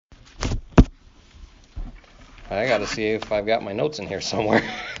I got to see if I've got my notes in here somewhere.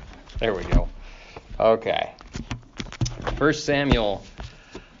 There we go. Okay. 1 Samuel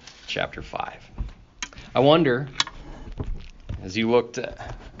chapter 5. I wonder, as you looked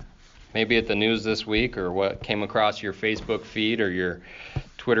maybe at the news this week or what came across your Facebook feed or your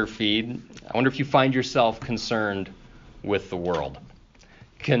Twitter feed, I wonder if you find yourself concerned with the world.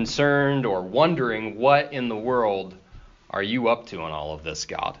 Concerned or wondering, what in the world are you up to in all of this,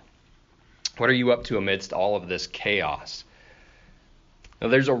 God? What are you up to amidst all of this chaos? Now,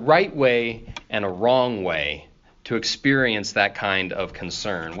 there's a right way and a wrong way to experience that kind of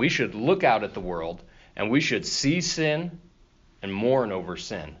concern. We should look out at the world and we should see sin and mourn over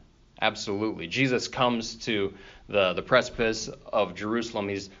sin. Absolutely. Jesus comes to the precipice of Jerusalem.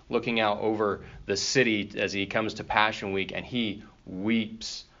 He's looking out over the city as he comes to Passion Week, and he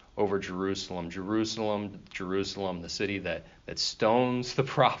weeps over Jerusalem. Jerusalem, Jerusalem, the city that stones the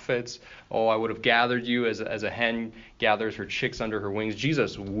prophets. Oh, I would have gathered you as a hen gathers her chicks under her wings.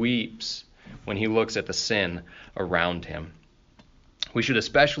 Jesus weeps when he looks at the sin around him. We should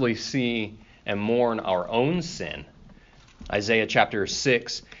especially see and mourn our own sin. Isaiah chapter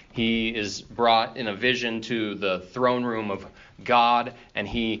 6, he is brought in a vision to the throne room of God, and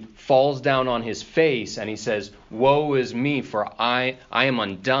he falls down on his face and he says, "Woe is me, for I am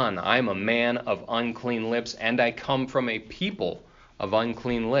undone. I am a man of unclean lips, and I come from a people of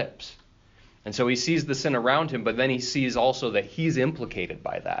unclean lips." And so he sees the sin around him, but then he sees also that he's implicated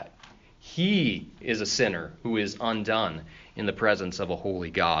by that. He is a sinner who is undone in the presence of a holy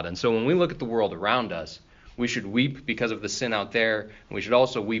God. And so when we look at the world around us, we should weep because of the sin out there, and we should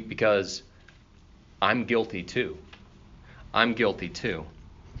also weep because I'm guilty too. I'm guilty too.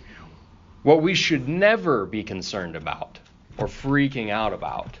 What we should never be concerned about or freaking out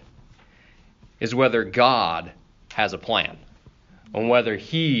about is whether God has a plan and whether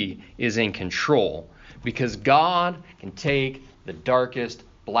he is in control, because God can take the darkest,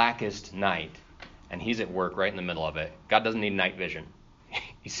 blackest night and he's at work right in the middle of it. God doesn't need night vision.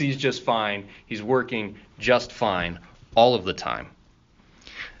 He sees just fine. He's working just fine all of the time.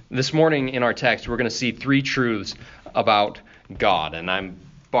 This morning in our text, we're going to see three truths about God. And I'm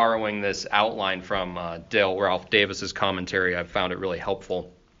borrowing this outline from Dale Ralph Davis's commentary. I've found it really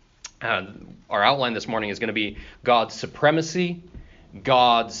helpful. Our outline this morning is going to be God's supremacy,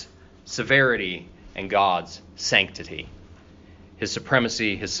 God's severity, and God's sanctity. His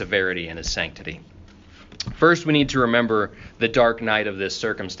supremacy, his severity, and his sanctity. First, we need to remember the dark night of this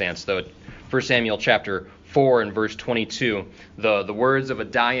circumstance, though. 1 Samuel chapter 4 and verse 22, the words of a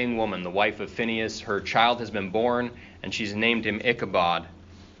dying woman, the wife of Phinehas. Her child has been born, and she's named him Ichabod.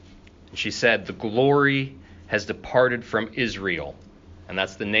 And she said, "The glory has departed from Israel." And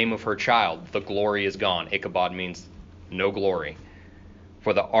that's the name of her child. The glory is gone. Ichabod means no glory.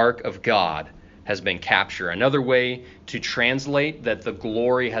 For the ark of God has been captured. Another way to translate that the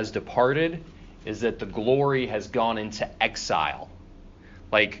glory has departed is that the glory has gone into exile.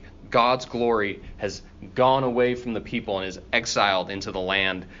 Like God's glory has gone away from the people and is exiled into the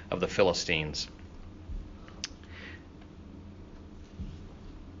land of the Philistines.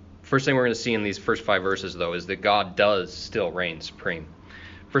 First thing we're going to see in these first 5 verses, though, is that God does still reign supreme.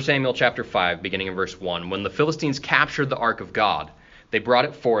 1 Samuel chapter 5, beginning in verse 1. When the Philistines captured the ark of God, they brought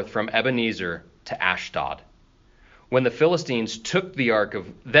it forth from Ebenezer to Ashdod. Then the Philistines took the ark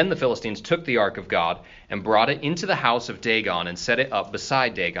of God and brought it into the house of Dagon and set it up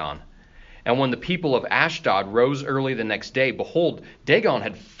beside Dagon. And when the people of Ashdod rose early the next day, behold, Dagon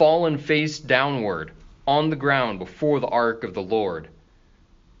had fallen face downward on the ground before the ark of the Lord.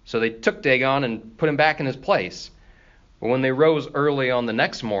 So they took Dagon and put him back in his place. But when they rose early on the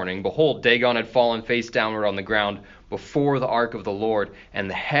next morning, behold, Dagon had fallen face downward on the ground before the ark of the Lord, and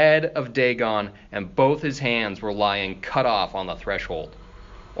the head of Dagon and both his hands were lying cut off on the threshold.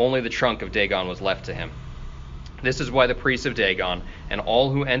 Only the trunk of Dagon was left to him. This is why the priests of Dagon and all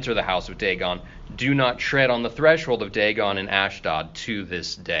who enter the house of Dagon do not tread on the threshold of Dagon in Ashdod to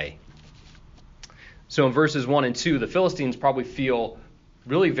this day. So in verses 1 and 2, the Philistines probably feel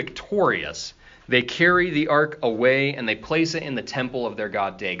really victorious. They carry the ark away and they place it in the temple of their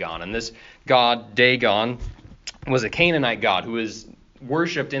god Dagon. And this god Dagon was a Canaanite god who was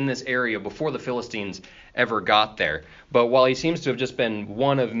worshipped in this area before the Philistines ever got there. But while he seems to have just been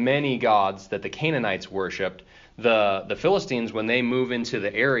one of many gods that the Canaanites worshipped, the Philistines, when they move into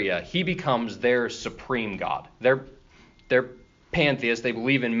the area, he becomes their supreme god. They're pantheists. They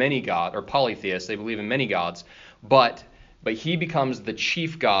believe in many gods, or polytheists. They believe in many gods, but he becomes the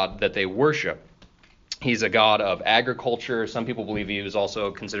chief god that they worship. He's a god of agriculture. Some people believe he was also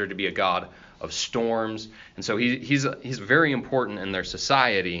considered to be a god of storms. And so he's very important in their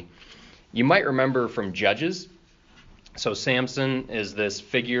society. You might remember from Judges So Samson is this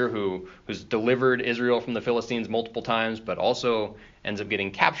figure who's delivered Israel from the Philistines multiple times, but also ends up getting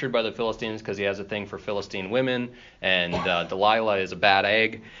captured by the Philistines because he has a thing for Philistine women, and Delilah is a bad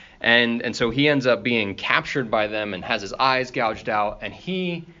egg. And so he ends up being captured by them and has his eyes gouged out, and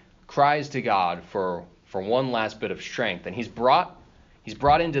he cries to God for one last bit of strength. And he's brought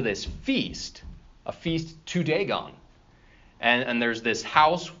into this feast, a feast to Dagon. And there's this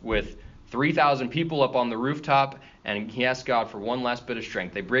house with 3,000 people up on the rooftop, and he asks God for one last bit of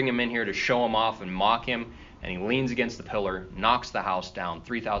strength. They bring him in here to show him off and mock him, and he leans against the pillar, knocks the house down.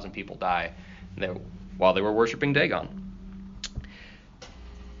 3,000 people die while they were worshiping Dagon.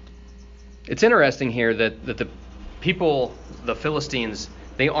 It's interesting here that the people, the Philistines,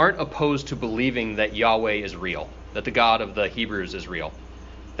 they aren't opposed to believing that Yahweh is real, that the God of the Hebrews is real.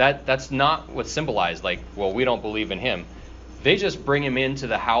 That's not what's symbolized, like, well, we don't believe in him. They just bring him into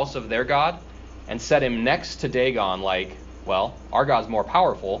the house of their God and set him next to Dagon, like, well, our God's more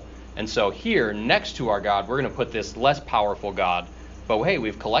powerful, and so here, next to our God, we're going to put this less powerful God, but hey,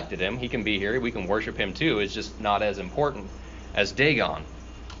 we've collected him, he can be here, we can worship him too, it's just not as important as Dagon.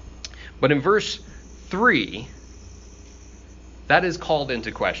 But in verse 3, that is called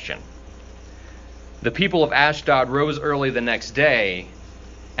into question. The people of Ashdod rose early the next day,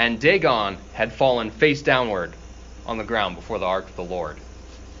 and Dagon had fallen face downward on the ground before the ark of the Lord.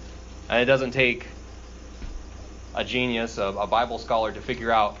 And it doesn't take a genius, a Bible scholar, to figure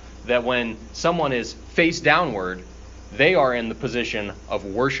out that when someone is face downward, they are in the position of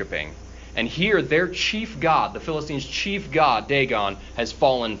worshiping. And here their chief god, the Philistines' chief god, Dagon, has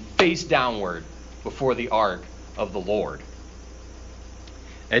fallen face downward before the ark of the Lord.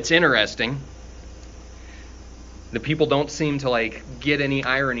 It's interesting. The people don't seem to get any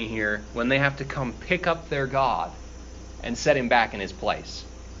irony here when they have to come pick up their God and set him back in his place.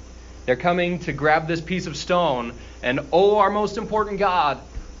 They're coming to grab this piece of stone and, oh, our most important God,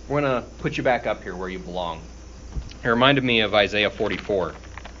 we're going to put you back up here where you belong. It reminded me of Isaiah 44.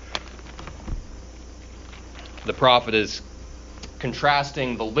 The prophet is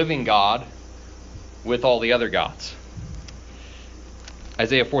contrasting the living God with all the other gods.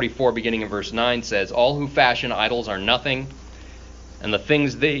 Isaiah 44, beginning in verse 9, says, "All who fashion idols are nothing, and the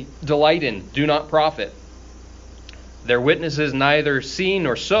things they delight in do not profit. Their witnesses neither see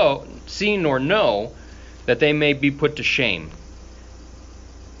nor know, that they may be put to shame.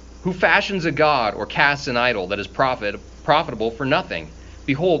 Who fashions a god or casts an idol that is profitable for nothing?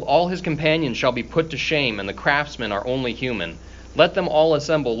 Behold, all his companions shall be put to shame, and the craftsmen are only human. Let them all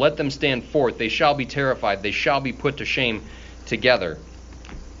assemble, let them stand forth. They shall be terrified, they shall be put to shame together."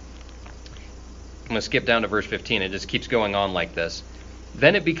 I'm going to skip down to verse 15. It just keeps going on like this.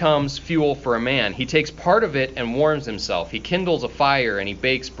 "Then it becomes fuel for a man. He takes part of it and warms himself. He kindles a fire and he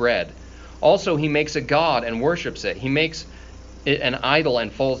bakes bread. Also he makes a god and worships it. He makes it an idol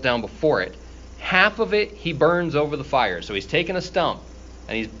and falls down before it. Half of it he burns over the fire." So he's taken a stump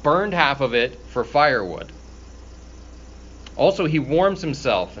and he's burned half of it for firewood. "Also he warms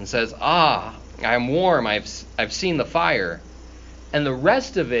himself and says, 'Ah, I am warm, I've seen the fire.' And the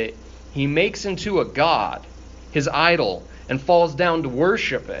rest of it he makes into a god, his idol, and falls down to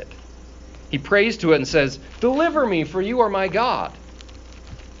worship it. He prays to it and says, 'Deliver me, for you are my God.'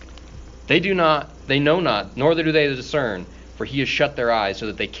 They know not, nor do they discern, for he has shut their eyes so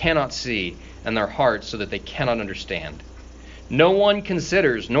that they cannot see, and their hearts so that they cannot understand. No one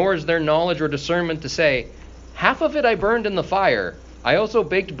considers, nor is there knowledge or discernment to say, 'Half of it I burned in the fire. I also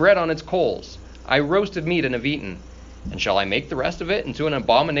baked bread on its coals. I roasted meat and have eaten. And shall I make the rest of it into an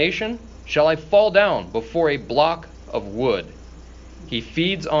abomination? Shall I fall down before a block of wood?' He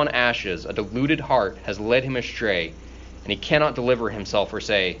feeds on ashes. A deluded heart has led him astray, and he cannot deliver himself or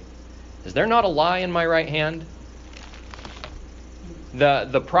say, 'Is there not a lie in my right hand?'"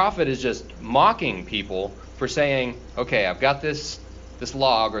 The prophet is just mocking people for saying, okay, I've got this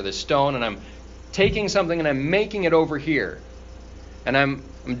log or this stone, and I'm taking something and I'm making it over here. And I'm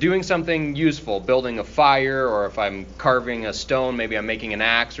doing something useful, building a fire, or if I'm carving a stone, maybe I'm making an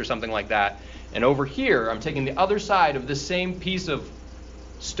axe or something like that. And over here, I'm taking the other side of this same piece of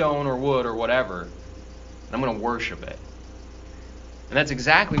stone or wood or whatever, and I'm going to worship it. And that's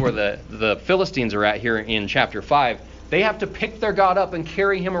exactly where the Philistines are at here in chapter 5. They have to pick their God up and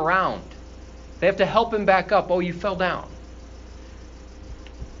carry him around. They have to help him back up. Oh, you fell down.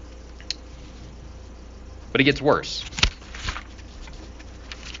 But it gets worse.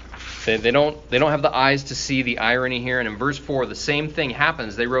 They don't have the eyes to see the irony here. And in verse 4, the same thing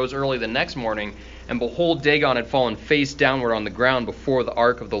happens. They rose early the next morning, and behold, Dagon had fallen face downward on the ground before the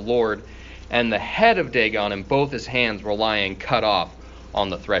ark of the Lord, and the head of Dagon and both his hands were lying cut off on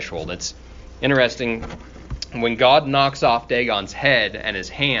the threshold. It's interesting. When God knocks off Dagon's head and his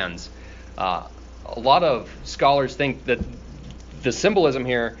hands, a lot of scholars think that the symbolism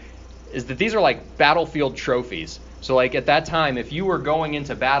here is that these are like battlefield trophies. So like at that time, if you were going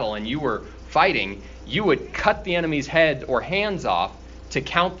into battle and you were fighting, you would cut the enemy's head or hands off to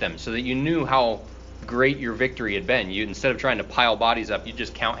count them so that you knew how great your victory had been. You, instead of trying to pile bodies up, you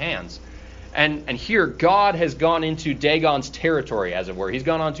just count hands. And here, God has gone into Dagon's territory, as it were. He's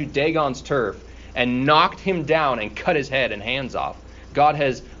gone onto Dagon's turf and knocked him down and cut his head and hands off. God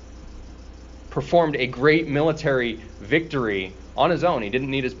has performed a great military victory on his own. He didn't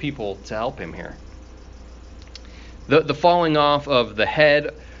need his people to help him here. The falling off of the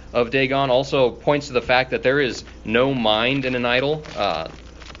head of Dagon also points to the fact that there is no mind in an idol.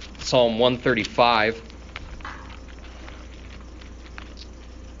 Psalm 135.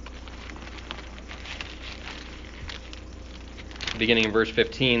 Beginning in verse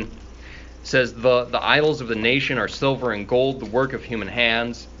 15, says, the idols of the nation are silver and gold, the work of human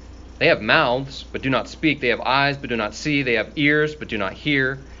hands. They have mouths, but do not speak. They have eyes, but do not see. They have ears, but do not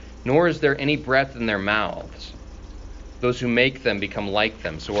hear. Nor is there any breath in their mouths. Those who make them become like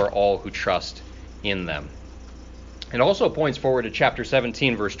them, so are all who trust in them. It also points forward to chapter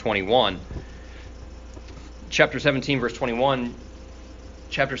 17, verse 21. Chapter 17, verse 21.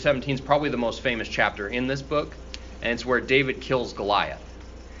 Chapter 17 is probably the most famous chapter in this book, and it's where David kills Goliath.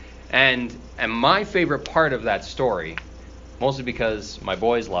 And my favorite part of that story, mostly because my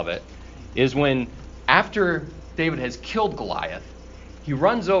boys love it, is when after David has killed Goliath, he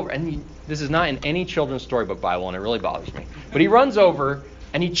runs over, and this is not in any children's storybook Bible, and it really bothers me, but he runs over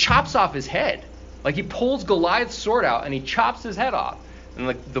and he chops off his head. Like he pulls Goliath's sword out and he chops his head off. And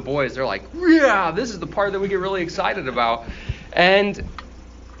like the boys, they're like, yeah, this is the part that we get really excited about. And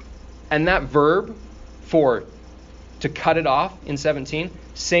that verb for to cut it off in 17,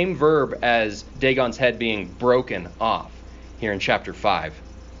 same verb as Dagon's head being broken off here in chapter 5.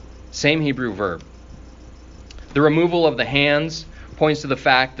 Same Hebrew verb. The removal of the hands points to the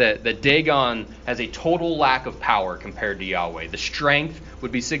fact that Dagon has a total lack of power compared to Yahweh. The strength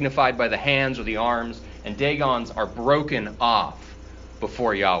would be signified by the hands or the arms, and Dagon's are broken off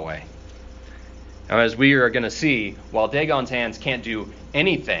before Yahweh. Now, as we are going to see, while Dagon's hands can't do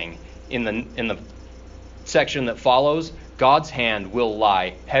anything in the section that follows, God's hand will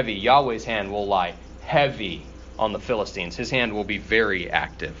lie heavy. Yahweh's hand will lie heavy on the Philistines. His hand will be very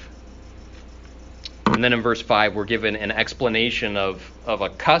active. And then in verse 5, we're given an explanation of a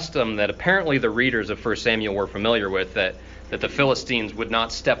custom that apparently the readers of 1 Samuel were familiar with, that the Philistines would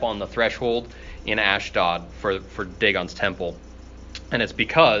not step on the threshold in Ashdod for Dagon's temple. And it's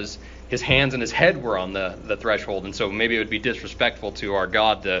because his hands and his head were on the threshold, and so maybe it would be disrespectful to our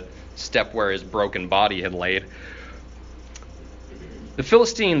God to step where his broken body had laid. The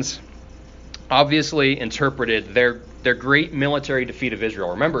Philistines obviously interpreted their great military defeat of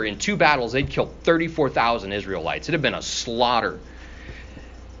Israel. Remember, in 2 battles, they'd killed 34,000 Israelites. It had been a slaughter.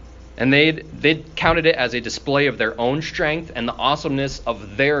 And they'd counted it as a display of their own strength and the awesomeness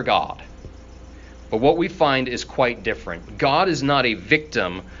of their God. But what we find is quite different. God is not a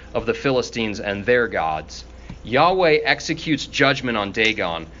victim of the Philistines and their gods. Yahweh executes judgment on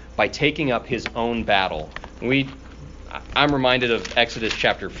Dagon by taking up his own battle. I'm reminded of Exodus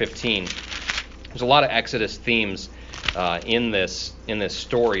chapter 15. There's a lot of Exodus themes in this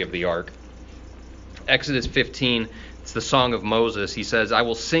story of the ark. Exodus 15, it's the song of Moses. He says, I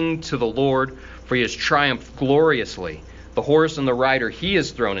will sing to the Lord, for he has triumphed gloriously. The horse and the rider he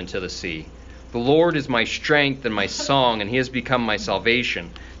has thrown into the sea. The Lord is my strength and my song, and he has become my salvation.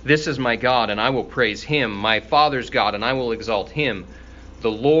 This is my God, and I will praise him, my father's God, and I will exalt him.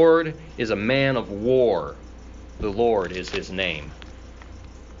 The Lord is a man of war. The Lord is his name.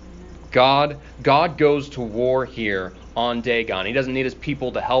 God goes to war here on Dagon. He doesn't need his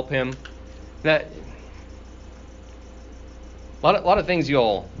people to help him. A lot of things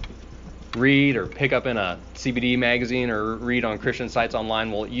you'll read or pick up in a CBD magazine or read on Christian sites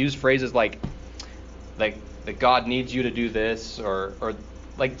online will use phrases like that God needs you to do this, or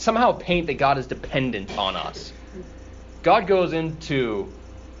like somehow paint that God is dependent on us. God goes into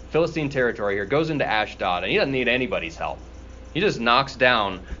Philistine territory here, goes into Ashdod, and he doesn't need anybody's help. He just knocks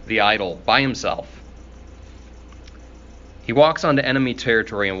down the idol by himself. He walks onto enemy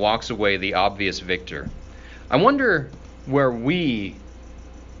territory and walks away the obvious victor. I wonder where we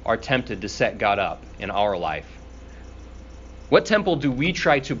are tempted to set God up in our life. What temple do we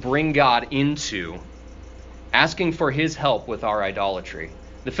try to bring God into, asking for his help with our idolatry?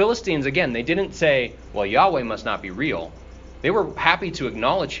 The Philistines, again, they didn't say, well, Yahweh must not be real. They were happy to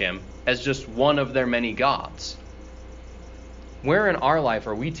acknowledge him as just one of their many gods. Where in our life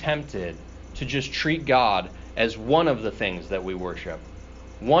are we tempted to just treat God as one of the things that we worship,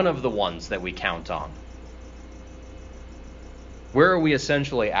 one of the ones that we count on? Where are we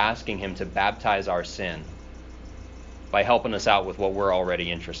essentially asking him to baptize our sin by helping us out with what we're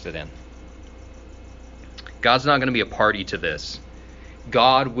already interested in? God's not going to be a party to this.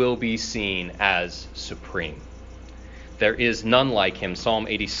 God will be seen as supreme. There is none like him. Psalm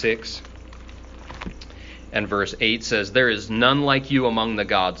 86 and verse 8 says, "There is none like you among the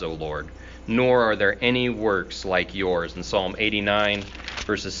gods, O Lord, nor are there any works like yours." And Psalm 89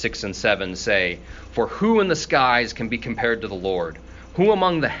 verses 6 and 7 say, "For who in the skies can be compared to the Lord? Who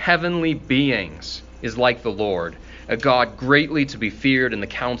among the heavenly beings is like the Lord? A God greatly to be feared in the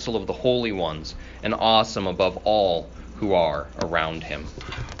council of the holy ones, and awesome above all who are around him."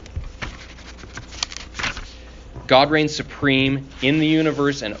 God reigns supreme in the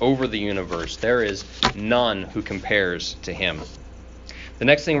universe and over the universe. There is none who compares to him. The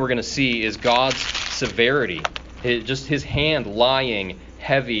next thing we're going to see is God's severity. Just his hand lying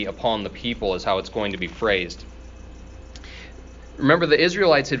heavy upon the people is how it's going to be phrased. Remember, the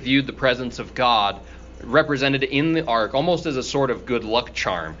Israelites had viewed the presence of God represented in the ark almost as a sort of good luck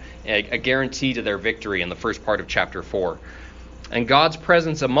charm, a guarantee to their victory in the first part of chapter 4. And God's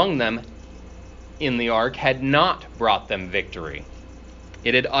presence among them in the ark had not brought them victory.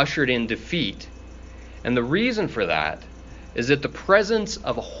 It had ushered in defeat. And the reason for that is that the presence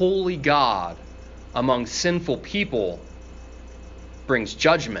of a holy God among sinful people brings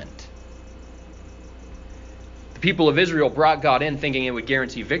judgment. The people of Israel brought God in thinking it would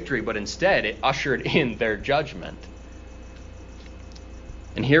guarantee victory, but instead it ushered in their judgment.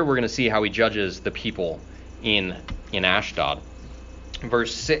 And here we're going to see how he judges the people in Ashdod.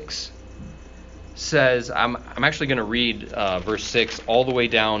 Verse 6 says, I'm actually going to read verse 6 all the way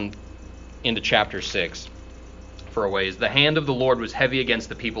down into chapter 6 for a ways. "The hand of the Lord was heavy against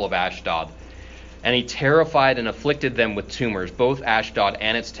the people of Ashdod, and he terrified and afflicted them with tumors, both Ashdod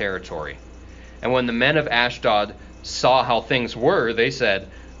and its territory. And when the men of Ashdod saw how things were, they said,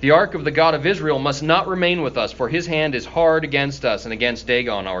 'The ark of the God of Israel must not remain with us, for his hand is hard against us and against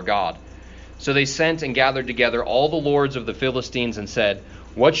Dagon our God.' So they sent and gathered together all the lords of the Philistines and said,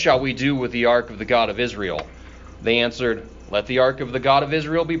 'What shall we do with the ark of the God of Israel?' They answered, 'Let the ark of the God of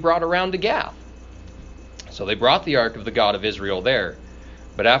Israel be brought around to Gath.' So they brought the ark of the God of Israel there.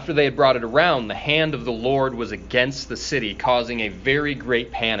 But after they had brought it around, the hand of the Lord was against the city, causing a very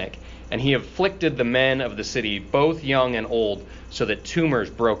great panic. And he afflicted the men of the city, both young and old, so that tumors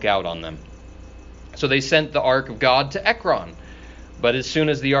broke out on them. So they sent the ark of God to Ekron. But as soon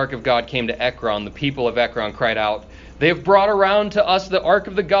as the ark of God came to Ekron, the people of Ekron cried out, 'They have brought around to us the ark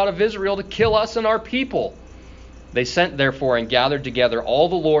of the God of Israel to kill us and our people.' They sent therefore and gathered together all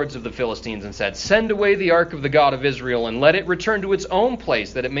the lords of the Philistines and said, 'Send away the ark of the God of Israel and let it return to its own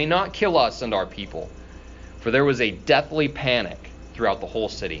place, that it may not kill us and our people.' For there was a deathly panic throughout the whole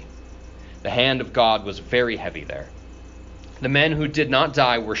city. The hand of God was very heavy there. The men who did not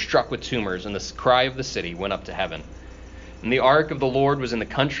die were struck with tumors, and the cry of the city went up to heaven. And the ark of the Lord was in the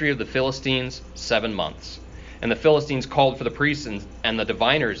country of the Philistines 7 months. And the Philistines called for the priests and the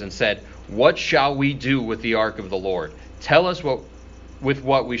diviners and said, 'What shall we do with the ark of the Lord? Tell us with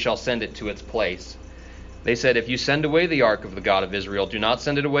what we shall send it to its place.' They said, 'If you send away the ark of the God of Israel, do not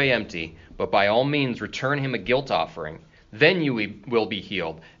send it away empty, but by all means return him a guilt offering. Then you will be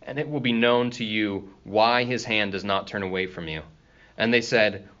healed, and it will be known to you why his hand does not turn away from you.' And they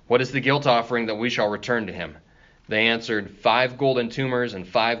said, 'What is the guilt offering that we shall return to him?' They answered, 5 golden tumors and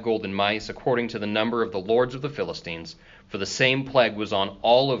 5 golden mice, according to the number of the lords of the Philistines. For the same plague was on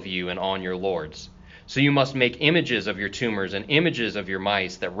all of you and on your lords. So you must make images of your tumors and images of your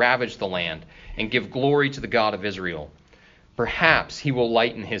mice that ravage the land, and give glory to the God of Israel. Perhaps he will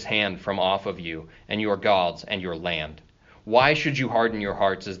lighten his hand from off of you and your gods and your land. Why should you harden your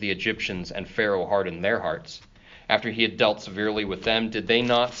hearts as the Egyptians and Pharaoh hardened their hearts? After he had dealt severely with them, did they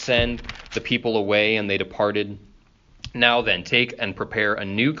not send the people away, and they departed? Now then, take and prepare a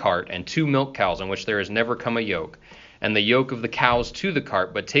new cart and 2 milk cows on which there has never come a yoke, and the yoke of the cows to the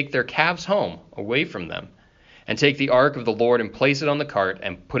cart, but take their calves home, away from them. And take the ark of the Lord and place it on the cart,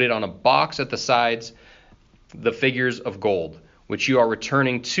 and put it on a box at the sides, the figures of gold, which you are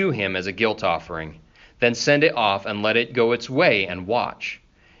returning to him as a guilt offering. Then send it off and let it go its way, and watch.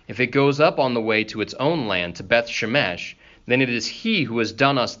 If it goes up on the way to its own land, to Beth Shemesh, then it is he who has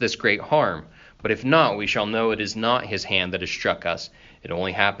done us this great harm. But if not, we shall know it is not his hand that has struck us. It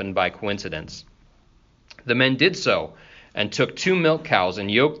only happened by coincidence.' The men did so, and took 2 milk cows, and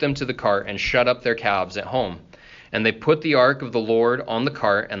yoked them to the cart, and shut up their calves at home. And they put the ark of the Lord on the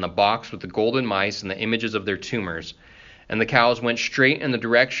cart, and the box with the golden mice and the images of their tumors. And the cows went straight in the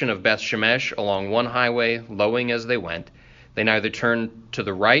direction of Beth Shemesh along one highway, lowing as they went. They neither turned to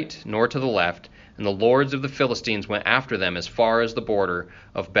the right nor to the left, and the lords of the Philistines went after them as far as the border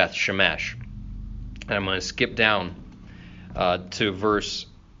of Beth Shemesh. And I'm going to skip down to verse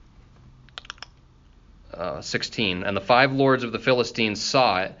 16. And the 5 lords of the Philistines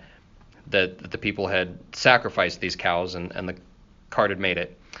saw it, that the people had sacrificed these cows, and the cart had made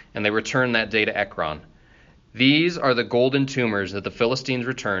it. And they returned that day to Ekron. These are the golden tumors that the Philistines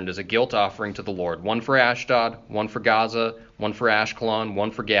returned as a guilt offering to the Lord. 1 for Ashdod, 1 for Gaza, 1 for Ashkelon,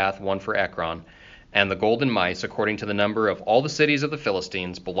 1 for Gath, 1 for Ekron. And the golden mice, according to the number of all the cities of the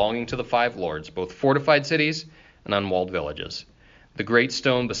Philistines, belonging to the 5 lords, both fortified cities and unwalled villages. The great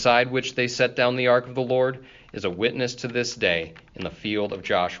stone beside which they set down the ark of the Lord is a witness to this day in the field of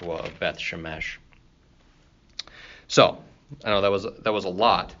Joshua of Beth Shemesh. So, I know that was a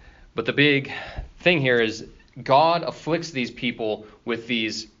lot, but the big thing here is God afflicts these people with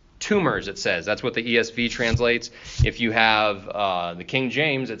these tumors, it says. That's what the ESV translates. If you have the King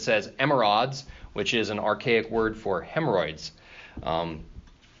James, it says emerods, which is an archaic word for hemorrhoids.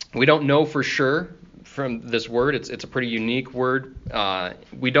 We don't know for sure from this word. It's a pretty unique word.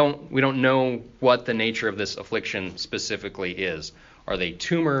 We don't know what the nature of this affliction specifically is. Are they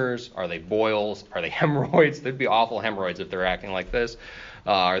tumors? Are they boils? Are they hemorrhoids? There'd be awful hemorrhoids if they're acting like this.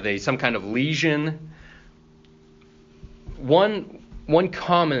 Are they some kind of lesion? One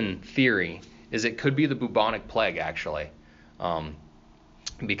common theory is it could be the bubonic plague, actually,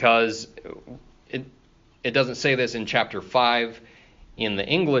 because it doesn't say this in chapter 5 in the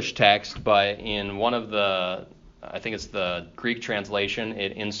English text, but in one of the, I think it's the Greek translation,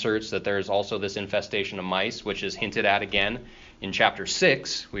 it inserts that there's also this infestation of mice, which is hinted at again in chapter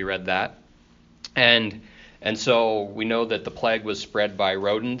 6. We read that, and so we know that the plague was spread by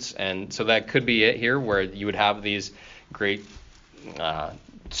rodents, and so that could be it here, where you would have these great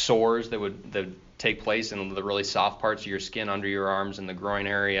sores that would take place in the really soft parts of your skin under your arms and the groin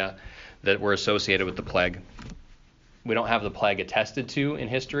area that were associated with the plague. We don't have the plague attested to in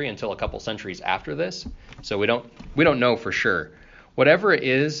history until a couple centuries after this, so we don't know for sure. Whatever it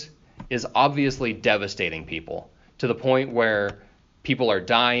is obviously devastating people to the point where people are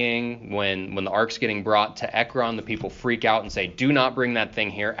dying. When the ark's getting brought to Ekron, the people freak out and say, "Do not bring that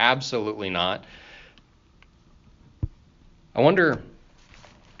thing here." Absolutely not. I wonder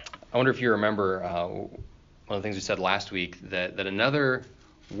if you remember one of the things we said last week, that another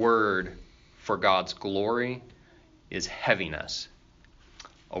word for God's glory is heaviness,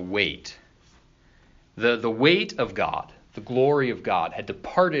 a weight. The weight of God, the glory of God, had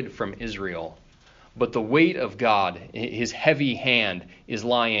departed from Israel, but the weight of God, his heavy hand, is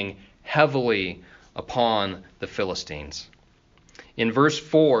lying heavily upon the Philistines. In verse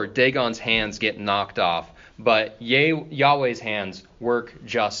 4, Dagon's hands get knocked off, but Yahweh's hands work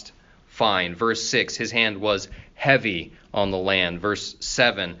just fine. Verse 6, his hand was heavy on the land. Verse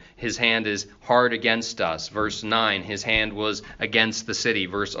 7, his hand is hard against us. Verse 9, his hand was against the city.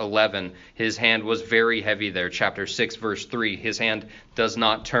 Verse 11, his hand was very heavy there. Chapter 6, verse 3, his hand does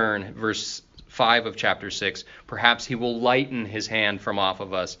not turn. Verse 5 of chapter 6, perhaps he will lighten his hand from off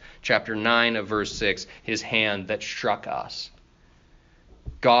of us. Chapter 9 of verse 6, his hand that struck us.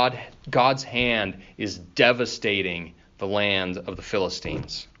 God's hand is devastating the land of the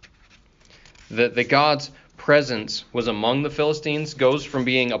Philistines. That God's presence was among the Philistines goes from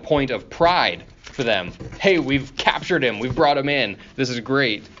being a point of pride for them. Hey, we've captured him. We've brought him in. This is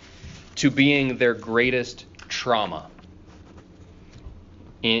great. To being their greatest trauma.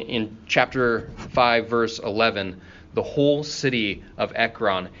 In chapter 5, verse 11, the whole city of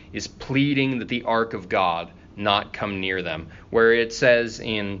Ekron is pleading that the ark of God not come near them. Where it says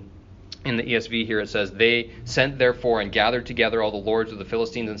in the ESV here, it says, they sent therefore and gathered together all the lords of the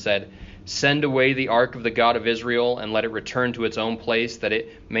Philistines and said, send away the ark of the God of Israel and let it return to its own place, that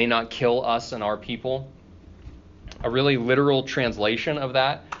it may not kill us and our people. A really literal translation of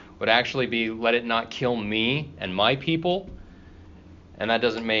that would actually be, let it not kill me and my people. And that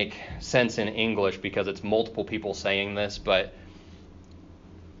doesn't make sense in English because it's multiple people saying this, but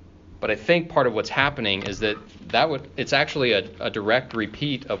I think part of what's happening is it's actually a direct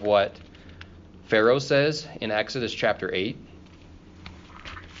repeat of what Pharaoh says in Exodus chapter 8.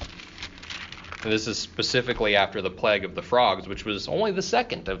 And this is specifically after the plague of the frogs, which was only the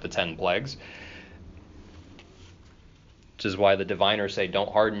second of the 10 plagues. Which is why the diviners say,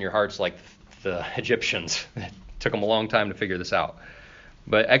 don't harden your hearts like the Egyptians. It took them a long time to figure this out.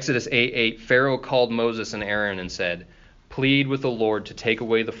 But Exodus 8:8, Pharaoh called Moses and Aaron and said, plead with the Lord to take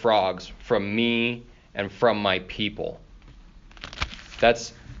away the frogs from me and from my people.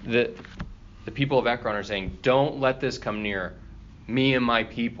 That's The people of Ekron are saying, don't let this come near me and my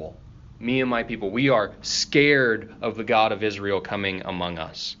people. Me and my people. We are scared of the God of Israel coming among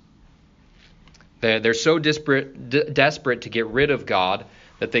us. They're so desperate to get rid of God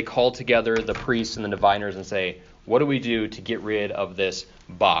that they call together the priests and the diviners and say, what do we do to get rid of this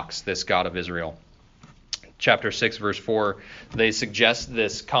box, this God of Israel? Chapter 6, verse 4, they suggest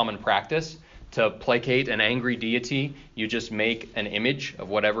this common practice. To placate an angry deity, you just make an image of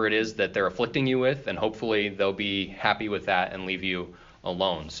whatever it is that they're afflicting you with, and hopefully they'll be happy with that and leave you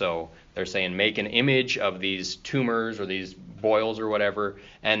alone. So they're saying make an image of these tumors or these boils or whatever,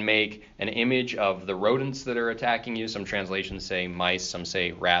 and make an image of the rodents that are attacking you. Some translations say mice, some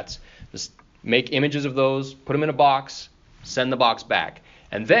say rats. Just make images of those, put them in a box, send the box back.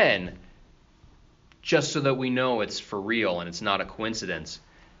 And then, just so that we know it's for real and it's not a coincidence,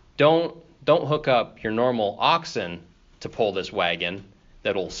 don't hook up your normal oxen to pull this wagon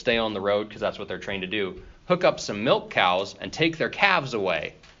that'll stay on the road because that's what they're trained to do. Hook up some milk cows and take their calves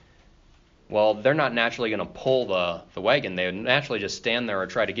away. Well, they're not naturally going to pull the wagon. They would naturally just stand there or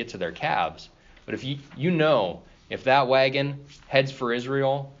try to get to their calves. But if if that wagon heads for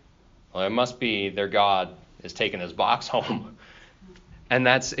Israel, well, it must be their God is taking his box home. And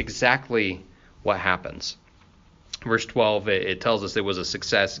that's exactly what happens. Verse 12, it tells us it was a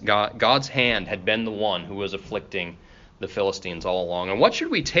success. God's hand had been the one who was afflicting the Philistines all along. And what should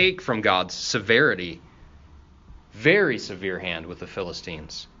we take from God's severity? Very severe hand with the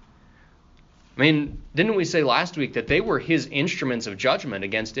Philistines. I mean, didn't we say last week that they were his instruments of judgment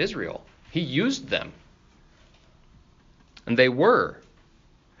against Israel? He used them. And they were.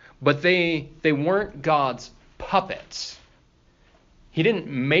 But they weren't God's puppets. He didn't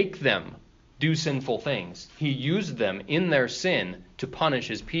make them do sinful things. He used them in their sin to punish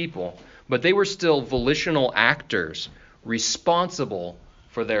his people, but they were still volitional actors responsible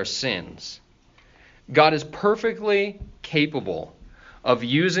for their sins. God is perfectly capable of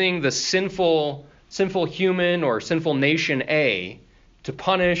using the sinful human or sinful nation A to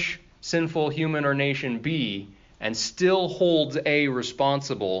punish sinful human or nation B, and still holds A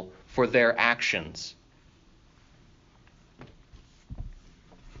responsible for their actions.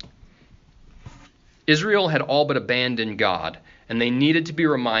 Israel had all but abandoned God, and they needed to be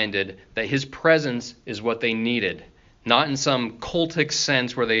reminded that his presence is what they needed. Not in some cultic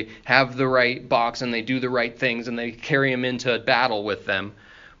sense where they have the right box and they do the right things and they carry him into battle with them,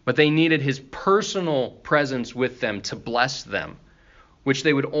 but they needed his personal presence with them to bless them, which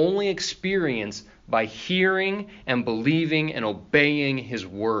they would only experience by hearing and believing and obeying his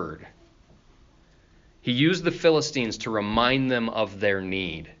word. He used the Philistines to remind them of their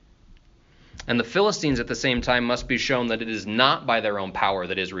need. And the Philistines at the same time must be shown that it is not by their own power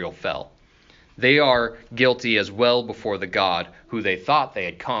that Israel fell. They are guilty as well before the God who they thought they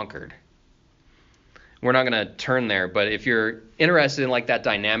had conquered. We're not going to turn there, but if you're interested in like that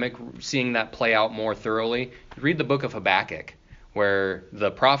dynamic, seeing that play out more thoroughly, read the book of Habakkuk, where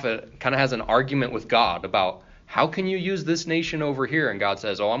the prophet kind of has an argument with God about how can you use this nation over here? And God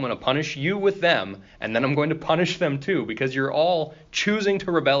says, I'm going to punish you with them, and then I'm going to punish them too, because you're all choosing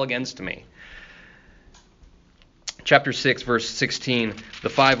to rebel against me. Chapter 6, verse 16, the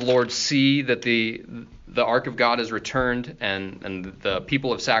five lords see that the ark of God is returned, and the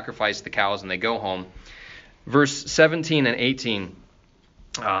people have sacrificed the cows, and they go home. Verse 17 and 18,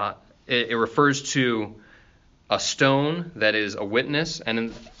 it refers to a stone that is a witness,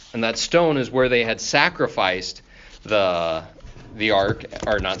 and that stone is where they had sacrificed the ark,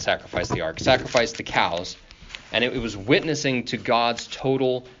 or not sacrificed the ark, sacrificed the cows, and it was witnessing to God's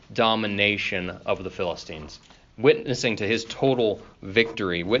total domination of the Philistines. Witnessing to his total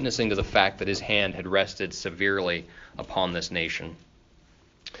victory, witnessing to the fact that his hand had rested severely upon this nation.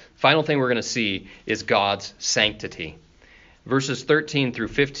 Final thing we're going to see is God's sanctity. Verses 13 through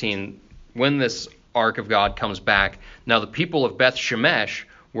 15, when this ark of God comes back, now the people of Beth Shemesh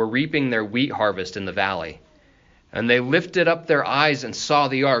were reaping their wheat harvest in the valley. And they lifted up their eyes and saw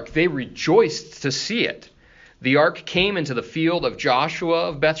the ark. They rejoiced to see it. The ark came into the field of Joshua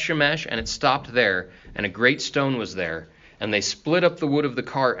of Beth Shemesh, and it stopped there, and a great stone was there. And they split up the wood of the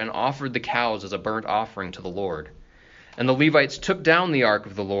cart and offered the cows as a burnt offering to the Lord. And the Levites took down the ark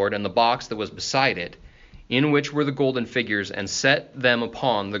of the Lord and the box that was beside it, in which were the golden figures, and set them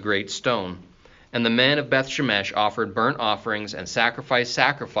upon the great stone. And the men of Beth Shemesh offered burnt offerings and sacrificed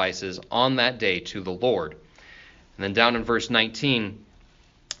sacrifices on that day to the Lord. And then down in verse 19,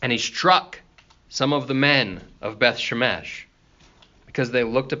 and he struck some of the men of Beth Shemesh, because they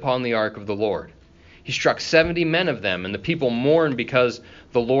looked upon the ark of the Lord. He struck 70 men of them, and the people mourned because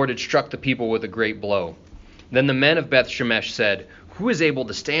the Lord had struck the people with a great blow. Then the men of Beth Shemesh said, Who is able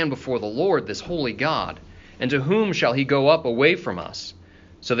to stand before the Lord, this holy God? And to whom shall he go up away from us?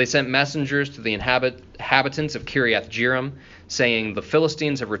 So they sent messengers to the inhabitants of Kiriath Jearim, saying, The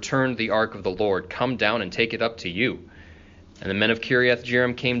Philistines have returned the ark of the Lord. Come down and take it up to you. And the men of Kiriath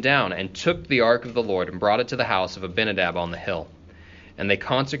Jearim came down and took the ark of the Lord and brought it to the house of Abinadab on the hill. And they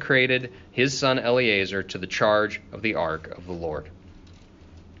consecrated his son Eleazar to the charge of the ark of the Lord.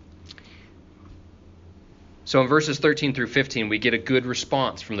 So in verses 13 through 15, we get a good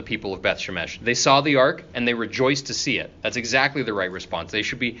response from the people of Beth Shemesh. They saw the ark and they rejoiced to see it. That's exactly the right response. They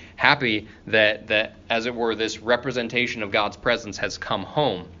should be happy that as it were, this representation of God's presence has come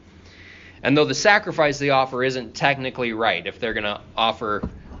home. And though the sacrifice they offer isn't technically right, if they're going to offer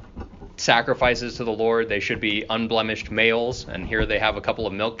sacrifices to the Lord, they should be unblemished males, and here they have a couple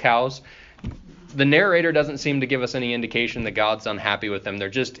of milk cows. The narrator doesn't seem to give us any indication that God's unhappy with them. They're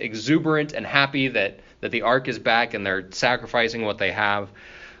just exuberant and happy that the ark is back and they're sacrificing what they have.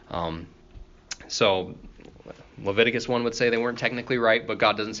 So Leviticus 1 would say they weren't technically right, but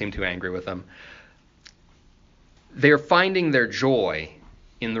God doesn't seem too angry with them. They're finding their joy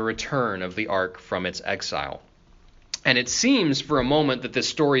in the return of the ark from its exile. And it seems for a moment that this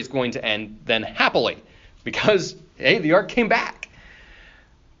story is going to end then happily, because, hey, the ark came back.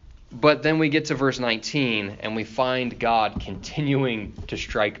 But then we get to verse 19, and we find God continuing to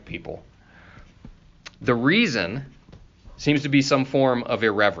strike people. The reason seems to be some form of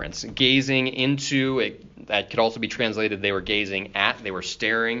irreverence. Gazing into, that could also be translated, they were gazing at, they were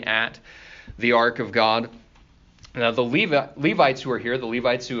staring at the ark of God. Now the Levites who are here, the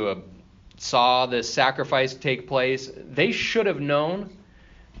Levites who saw this sacrifice take place, they should have known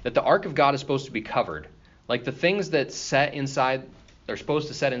that the ark of God is supposed to be covered. Like the things that they're supposed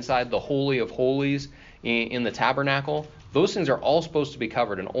to set inside the Holy of Holies in the tabernacle, those things are all supposed to be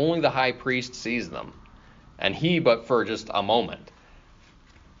covered, and only the high priest sees them. And he, but for just a moment.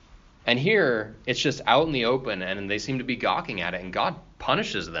 And here, it's just out in the open, and they seem to be gawking at it, and God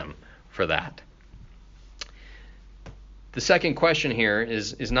punishes them for that. The second question here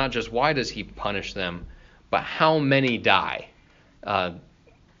is not just why does he punish them, but how many die?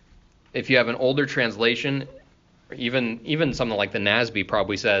 If you have an older translation, even something like the NASB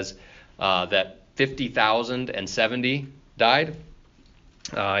probably says that 50,070 died.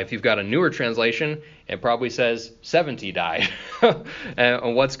 If you've got a newer translation, it probably says 70 died.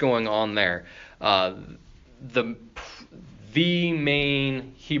 And what's going on there? The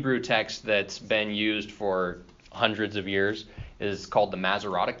main Hebrew text that's been used for hundreds of years is called the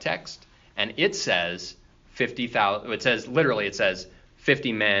Masoretic text, and it says 50,000. It says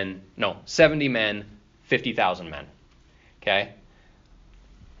 70 men, 50,000 men. Okay?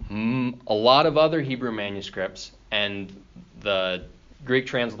 A lot of other Hebrew manuscripts and the Greek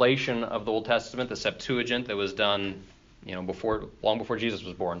translation of the Old Testament, the Septuagint that was done, long before Jesus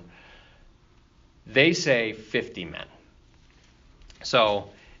was born, they say 50 men. So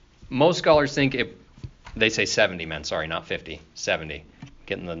most scholars think they say 70 men. Sorry, not 50, 70.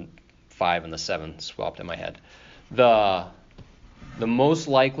 Getting the 5 and the 7 swapped in my head. The most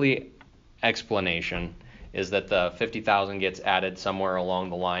likely explanation is that the 50,000 gets added somewhere along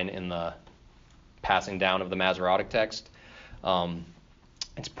the line in the passing down of the Masoretic text.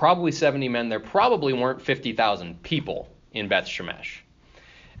 It's probably 70 men. There probably weren't 50,000 people in Beth Shemesh.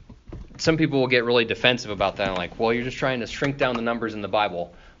 Some people will get really defensive about that, like, well, you're just trying to shrink down the numbers in the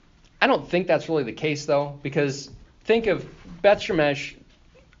Bible. I don't think that's really the case, though, because think of Beth Shemesh.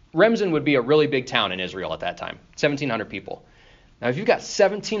 Remsen would be a really big town in Israel at that time, 1,700 people. Now, if you've got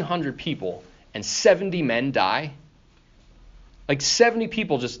 1,700 people and 70 men die, like 70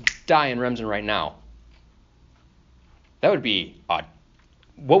 people just die in Remsen right now, that would be odd.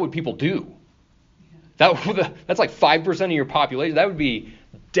 What would people do? That's like 5% of your population. That would be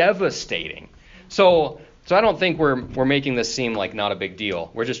devastating. So I don't think we're making this seem like not a big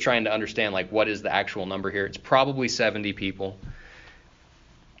deal. We're just trying to understand, like, what is the actual number here. It's probably 70 people.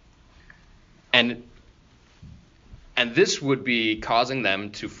 And this would be causing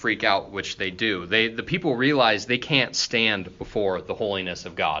them to freak out, which they do. The people realize they can't stand before the holiness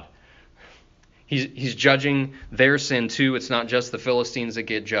of God. He's judging their sin too. It's not just the Philistines that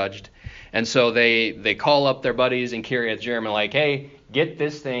get judged. And so they call up their buddies in Kiriath Jearim and like, hey, get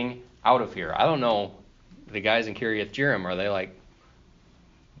this thing out of here. I don't know, the guys in Kiriath Jearim, are they like,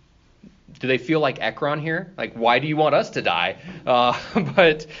 do they feel like Ekron here? Like, why do you want us to die?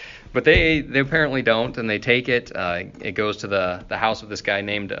 But they apparently don't, and they take it. It goes to the house of this guy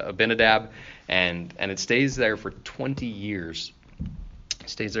named Abinadab, and it stays there for 20 years. It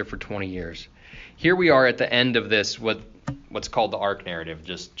stays there for 20 years. Here we are at the end of this, what's called the Ark narrative,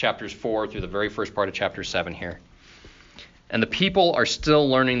 just chapters 4 through the very first part of chapter 7 here. And the people are still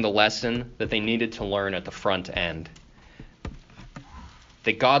learning the lesson that they needed to learn at the front end.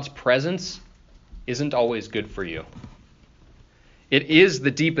 That God's presence isn't always good for you. It is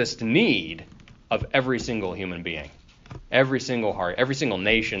the deepest need of every single human being. Every single heart, every single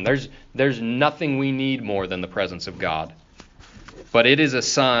nation. There's nothing we need more than the presence of God. But it is a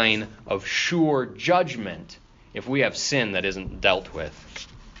sign of sure judgment if we have sin that isn't dealt with.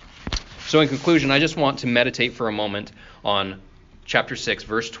 So in conclusion, I just want to meditate for a moment on chapter 6,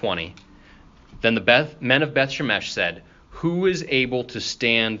 verse 20. Then the men of Beth Shemesh said, "Who is able to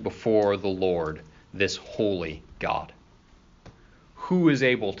stand before the Lord, this holy God?" Who is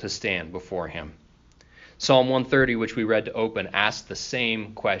able to stand before him? Psalm 130, which we read to open, asks the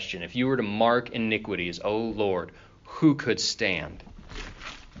same question. If you were to mark iniquities, O Lord, who could stand?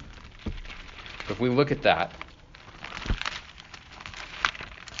 If we look at that,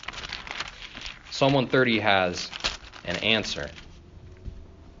 Psalm 130 has an answer.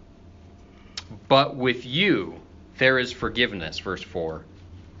 But with you there is forgiveness, verse 4.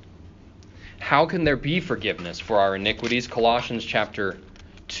 How can there be forgiveness for our iniquities? Colossians chapter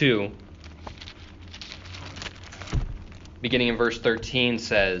 2, beginning in verse 13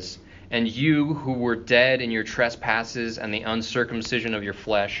 says, "And you who were dead in your trespasses and the uncircumcision of your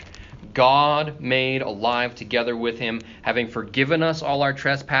flesh, God made alive together with him, having forgiven us all our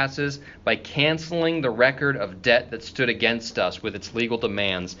trespasses by canceling the record of debt that stood against us with its legal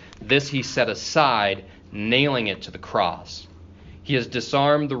demands. This he set aside, nailing it to the cross. He has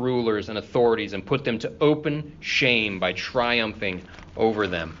disarmed the rulers and authorities and put them to open shame by triumphing over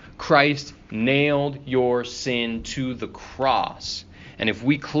them." Christ nailed your sin to the cross. And if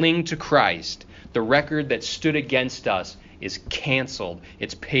we cling to Christ, the record that stood against us is canceled.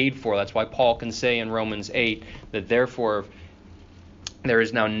 It's paid for. That's why Paul can say in Romans 8 that therefore there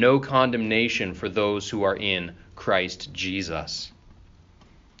is now no condemnation for those who are in Christ Jesus.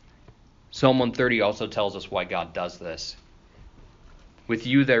 Psalm 130 also tells us why God does this. With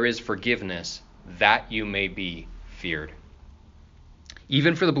you there is forgiveness, that you may be feared.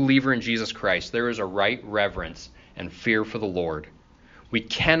 Even for the believer in Jesus Christ, there is a right reverence and fear for the Lord. We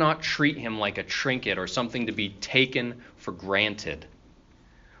cannot treat him like a trinket or something to be taken for granted.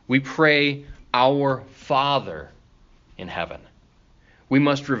 We pray, "Our Father in heaven." We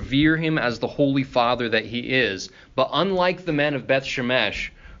must revere him as the Holy Father that he is. But unlike the men of Beth Shemesh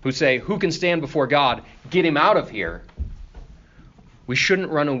who say, "Who can stand before God? Get him out of here," we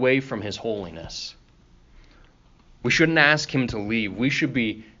shouldn't run away from his holiness. We shouldn't ask him to leave. We should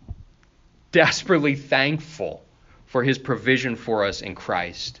be desperately thankful for his provision for us in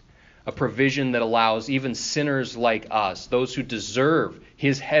Christ, a provision that allows even sinners like us, those who deserve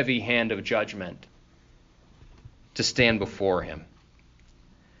his heavy hand of judgment, to stand before him.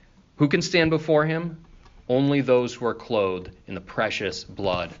 Who can stand before him? Only those who are clothed in the precious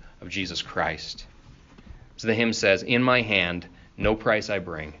blood of Jesus Christ. As the hymn says, "In my hand no price I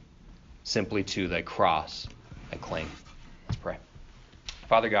bring, simply to thy cross I cling." Let's pray.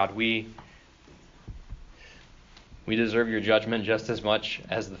 Father God, we deserve your judgment just as much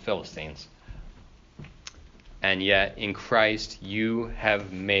as the Philistines. And yet, in Christ, you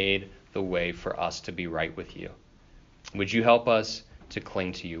have made the way for us to be right with you. Would you help us to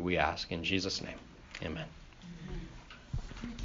cling to you, we ask. In Jesus' name, amen.